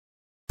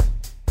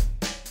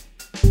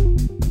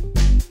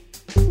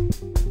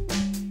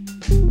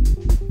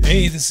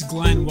Hey, this is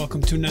Glenn.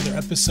 Welcome to another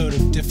episode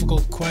of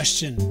Difficult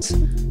Questions.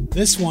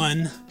 This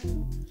one,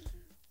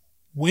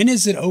 when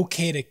is it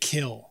okay to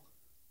kill?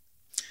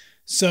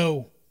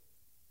 So,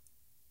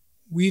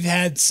 we've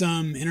had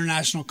some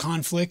international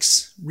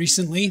conflicts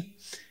recently,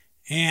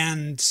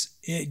 and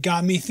it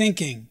got me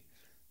thinking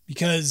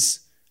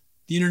because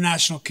the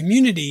international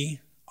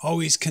community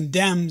always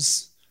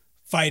condemns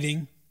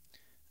fighting,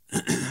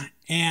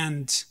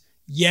 and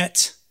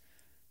yet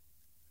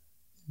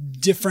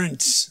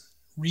different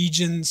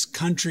regions,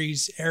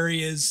 countries,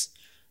 areas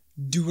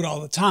do it all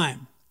the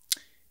time.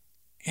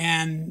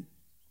 And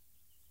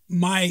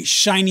my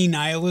shiny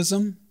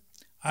nihilism,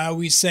 I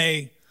always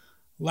say,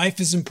 life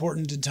is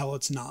important until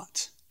it's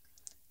not.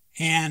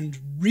 And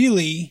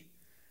really,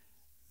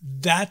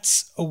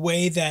 that's a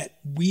way that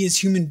we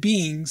as human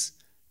beings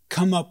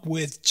come up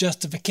with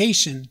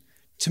justification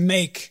to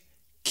make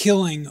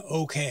killing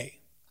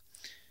okay.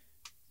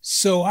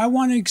 So I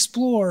want to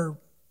explore,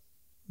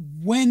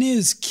 when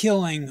is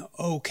killing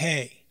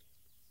okay?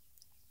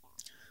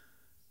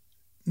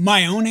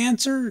 My own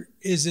answer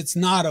is it's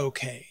not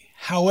okay.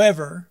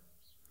 However,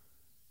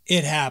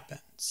 it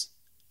happens.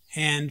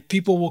 And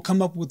people will come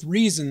up with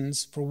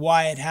reasons for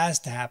why it has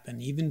to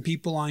happen, even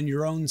people on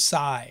your own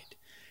side.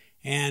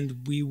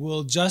 And we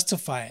will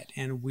justify it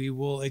and we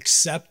will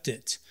accept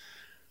it.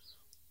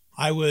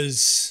 I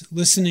was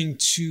listening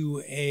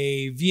to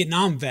a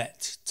Vietnam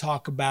vet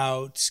talk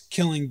about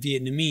killing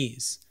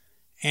Vietnamese.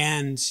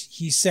 And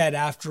he said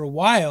after a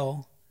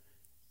while,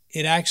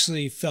 it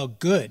actually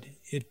felt good.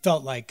 It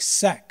felt like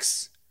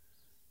sex,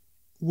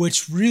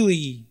 which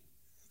really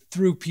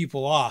threw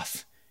people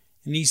off.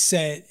 And he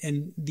said,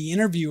 and the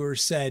interviewer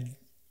said,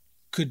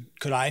 could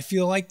I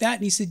feel like that?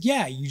 And he said,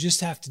 yeah, you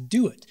just have to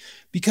do it.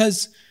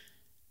 Because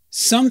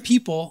some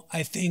people,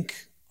 I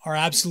think, are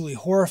absolutely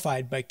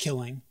horrified by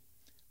killing,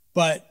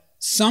 but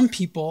some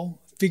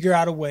people figure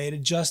out a way to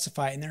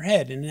justify it in their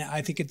head. And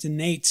I think it's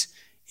innate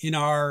in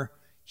our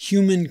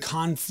human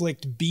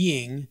conflict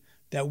being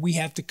that we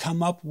have to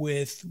come up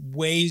with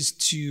ways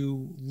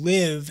to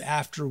live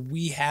after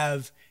we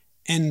have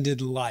ended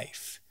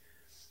life.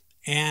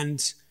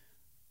 And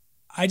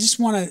I just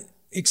want to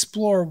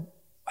explore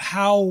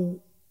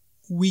how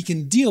we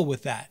can deal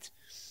with that.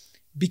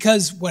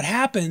 Because what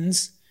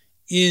happens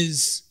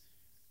is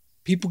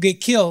people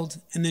get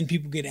killed and then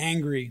people get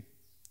angry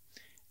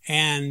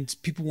and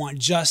people want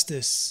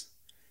justice,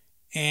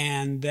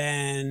 and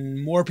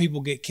then more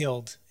people get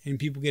killed and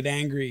people get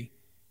angry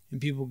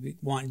and people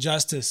want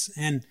justice.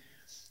 And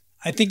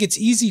I think it's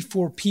easy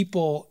for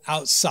people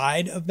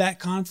outside of that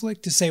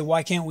conflict to say,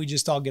 why can't we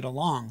just all get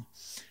along?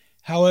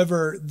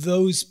 However,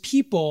 those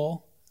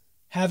people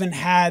haven't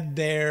had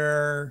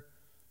their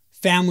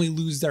family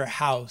lose their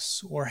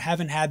house or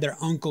haven't had their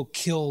uncle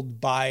killed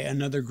by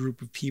another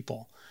group of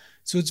people.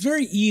 So it's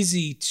very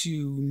easy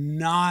to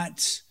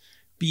not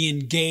be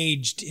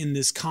engaged in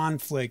this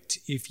conflict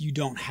if you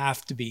don't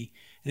have to be.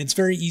 And it's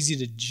very easy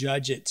to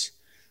judge it.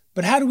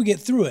 But how do we get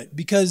through it?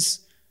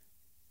 Because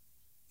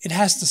it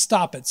has to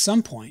stop at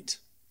some point.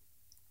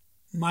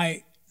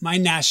 My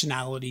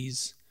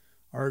nationalities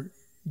are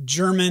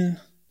German,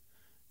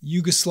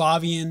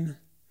 Yugoslavian,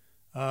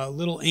 a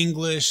little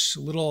English, a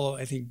little,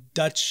 I think,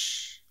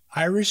 Dutch,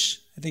 Irish.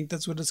 I think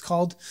that's what it's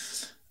called.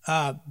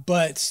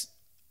 But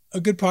a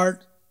good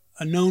part,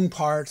 a known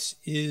part,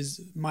 is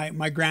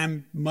my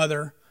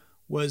grandmother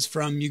was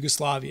from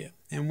Yugoslavia.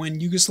 And when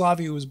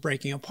Yugoslavia was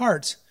breaking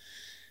apart,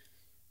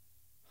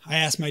 I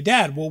asked my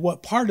dad, well,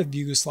 what part of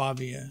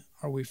Yugoslavia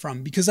are we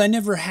from? Because I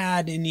never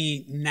had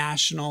any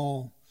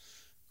national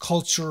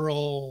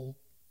cultural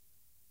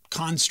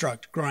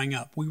construct growing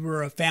up. We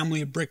were a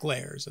family of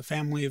bricklayers, a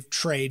family of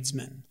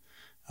tradesmen.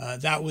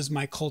 That was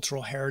my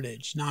cultural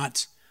heritage,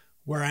 not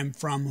where I'm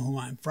from, who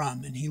I'm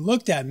from. And he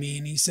looked at me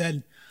and he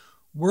said,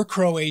 we're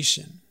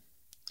Croatian.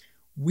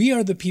 We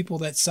are the people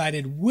that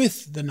sided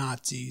with the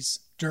Nazis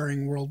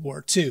during World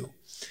War II.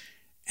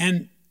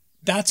 And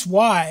that's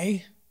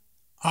why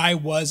I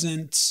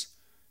wasn't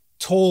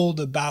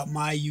told about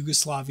my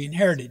Yugoslavian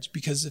heritage,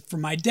 because for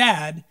my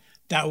dad,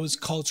 that was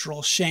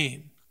cultural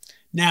shame.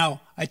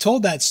 Now, I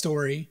told that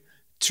story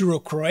to a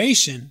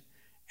Croatian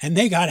and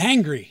they got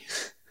angry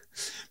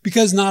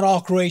because not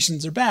all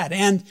Croatians are bad.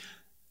 And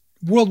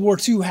World War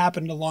II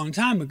happened a long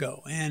time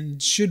ago.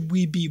 And should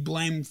we be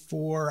blamed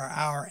for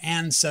our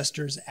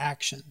ancestors'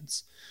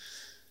 actions?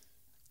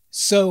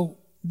 So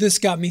this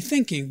got me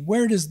thinking,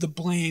 where does the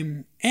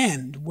blame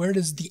end? Where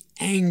does the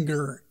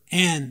anger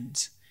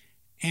end?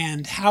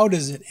 And how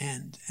does it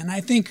end? And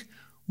I think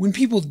when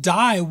people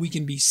die, we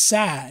can be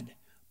sad.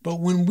 But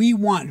when we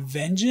want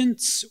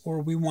vengeance or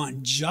we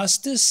want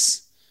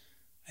justice,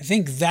 I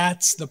think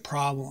that's the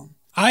problem.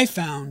 I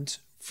found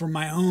from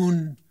my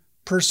own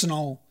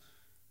personal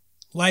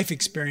life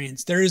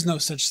experience, there is no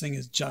such thing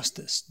as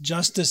justice.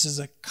 Justice is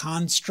a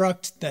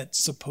construct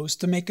that's supposed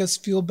to make us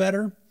feel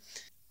better.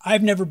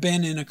 I've never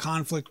been in a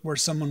conflict where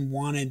someone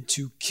wanted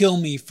to kill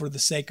me for the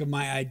sake of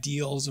my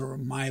ideals or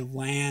my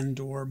land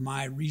or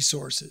my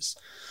resources.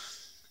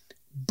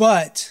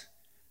 But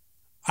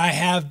I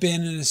have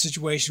been in a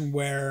situation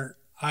where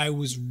I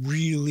was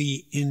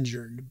really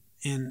injured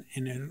in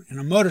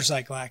a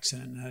motorcycle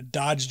accident. A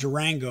Dodge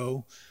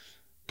Durango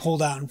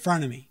pulled out in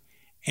front of me.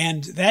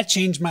 And that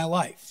changed my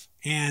life.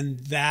 And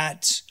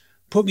that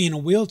put me in a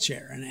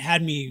wheelchair and it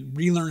had me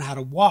relearn how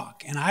to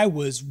walk. And I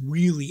was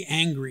really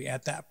angry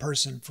at that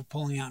person for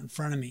pulling out in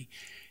front of me.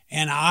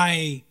 And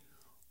I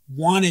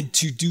wanted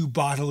to do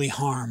bodily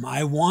harm.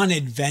 I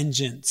wanted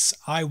vengeance.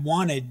 I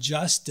wanted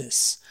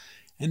justice.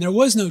 And there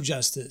was no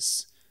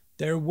justice.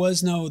 There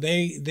was no,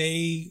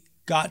 they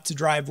got to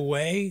drive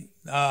away.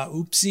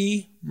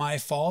 Oopsie, my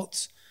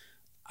fault.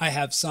 I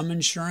have some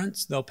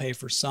insurance. They'll pay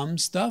for some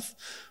stuff.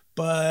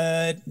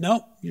 But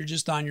nope, you're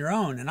just on your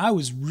own. And I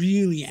was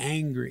really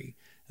angry.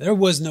 There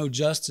was no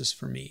justice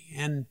for me.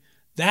 And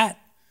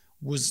that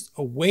was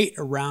a weight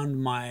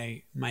around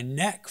my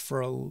neck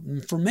for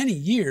many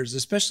years,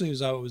 especially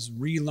as I was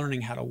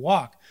relearning how to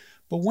walk.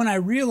 But when I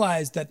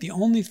realized that the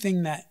only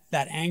thing that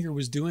anger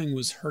was doing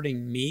was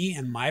hurting me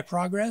and my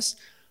progress,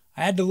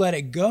 I had to let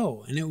it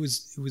go. And it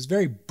was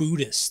very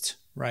Buddhist,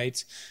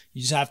 right?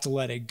 You just have to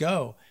let it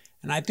go.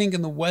 And I think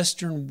in the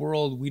Western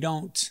world, we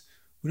don't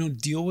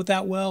deal with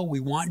that well. We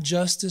want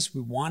justice.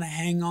 We want to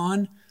hang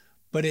on,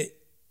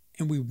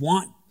 and we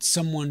want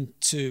someone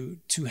to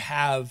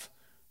have,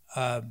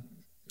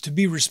 to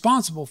be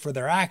responsible for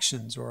their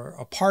actions, or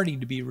a party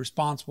to be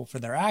responsible for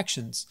their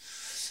actions.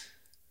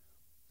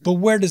 But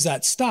where does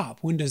that stop?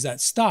 When does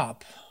that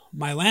stop?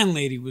 My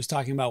landlady was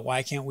talking about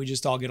why can't we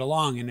just all get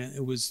along? And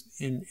it was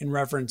in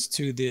reference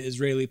to the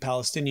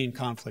Israeli-Palestinian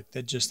conflict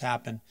that just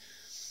happened.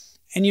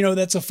 And,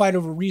 that's a fight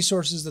over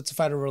resources. That's a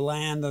fight over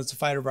land. That's a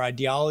fight over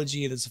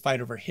ideology. That's a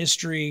fight over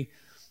history.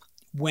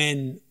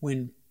 When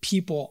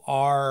people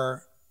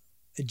are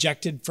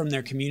ejected from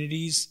their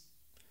communities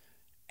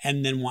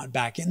and then want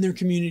back in their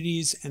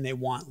communities and they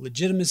want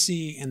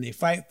legitimacy and they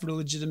fight for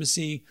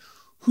legitimacy,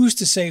 who's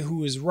to say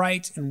who is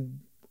right?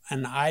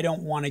 And I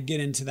don't want to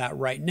get into that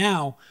right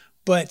now,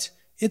 but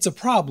it's a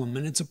problem,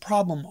 and it's a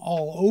problem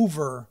all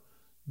over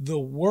the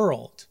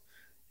world.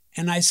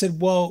 And I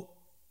said, well,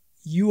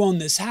 you own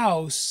this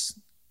house,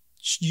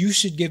 you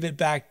should give it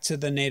back to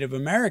the Native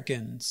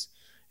Americans.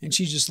 And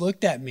she just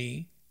looked at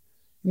me.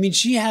 I mean,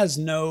 she has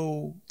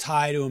no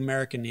tie to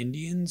American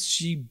Indians.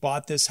 She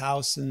bought this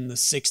house in the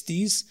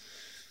 60s,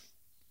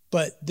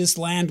 but this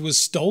land was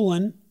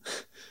stolen.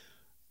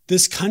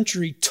 This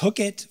country took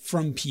it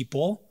from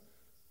people.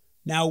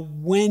 Now,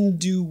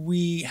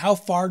 how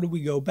far do we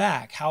go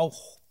back? How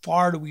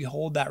far do we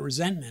hold that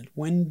resentment?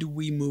 When do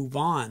we move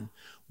on?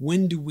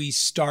 When do we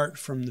start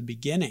from the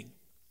beginning?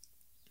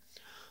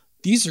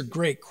 These are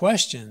great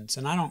questions,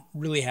 and I don't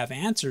really have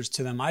answers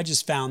to them. I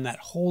just found that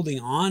holding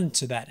on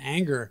to that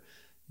anger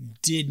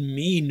did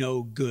me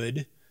no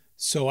good,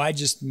 so I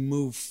just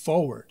moved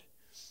forward.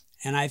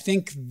 And I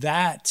think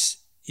that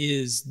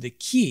is the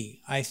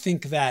key. I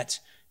think that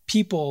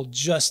people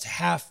just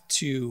have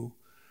to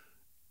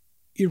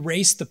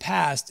erase the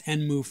past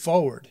and move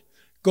forward.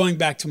 Going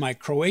back to my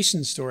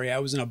Croatian story, I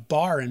was in a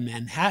bar in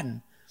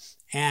Manhattan,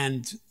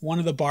 and one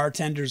of the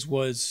bartenders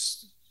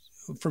was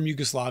from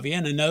Yugoslavia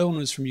and another one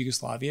was from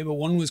Yugoslavia, but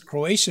one was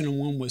Croatian and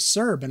one was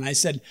Serb. And I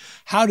said,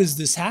 how does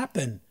this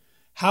happen?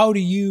 How do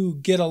you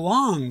get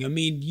along? I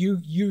mean,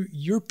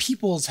 your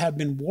peoples have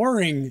been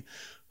warring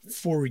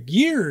for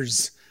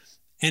years,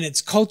 and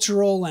it's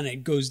cultural and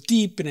it goes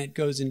deep and it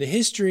goes into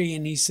history.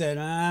 And he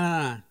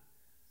said,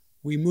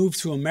 we moved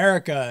to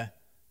America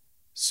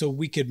so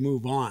we could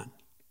move on.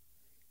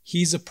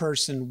 He's a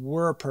person,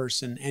 we're a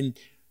person, and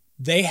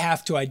they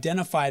have to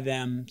identify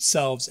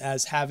themselves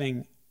as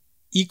having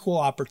equal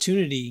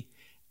opportunity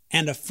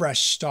and a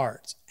fresh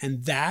start.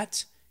 And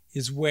that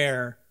is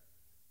where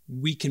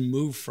we can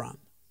move from.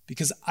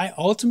 Because I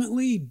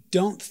ultimately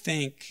don't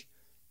think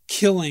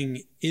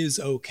killing is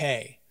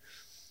okay.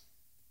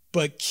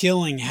 But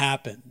killing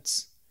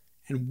happens,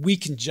 and we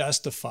can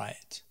justify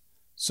it.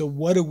 So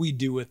what do we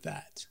do with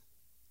that?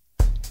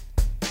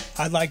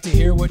 I'd like to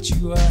hear what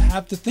you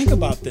have to think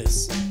about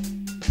this.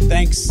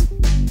 Thanks.